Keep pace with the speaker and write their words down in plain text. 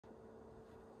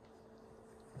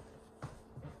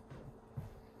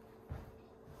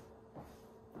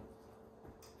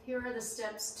here are the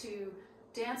steps to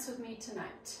dance with me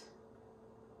tonight.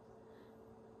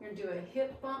 You're going to do a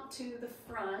hip bump to the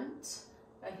front,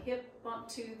 a hip bump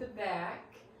to the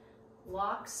back,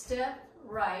 lockstep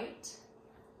right,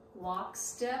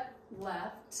 lockstep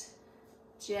left,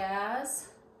 jazz,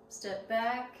 step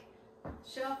back,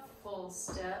 shuffle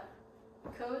step,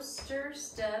 coaster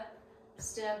step,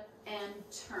 step and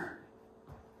turn.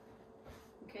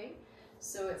 Okay,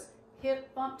 so it's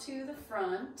hip bump to the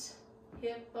front,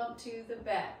 hip bump to the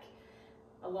back.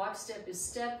 A lockstep is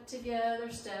step together,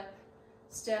 step,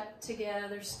 step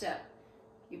together, step.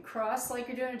 You cross like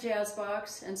you're doing a jazz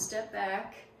box and step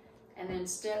back, and then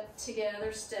step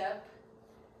together, step,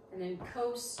 and then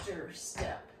coaster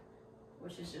step,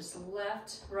 which is just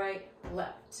left, right,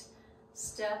 left.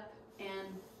 Step and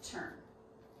turn.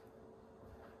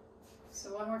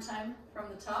 So one more time from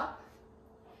the top.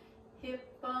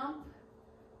 Hip bump,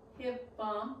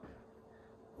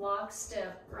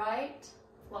 lockstep right,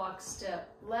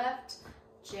 lockstep left,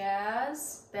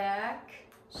 jazz, back,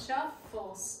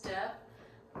 shuffle step,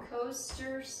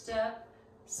 coaster step,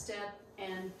 step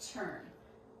and turn.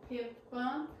 Hip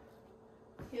bump,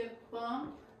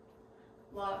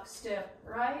 lockstep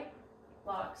right,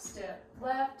 lockstep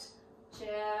left,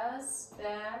 jazz,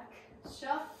 back,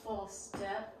 shuffle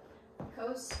step,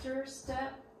 coaster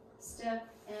step, step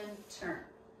and turn.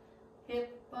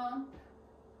 Hip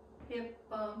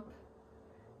bump,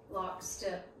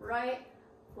 lockstep right,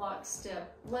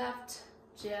 lockstep left,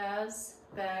 jazz,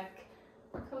 back,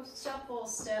 shuffle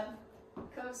step,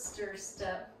 coaster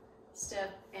step,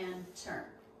 step and turn.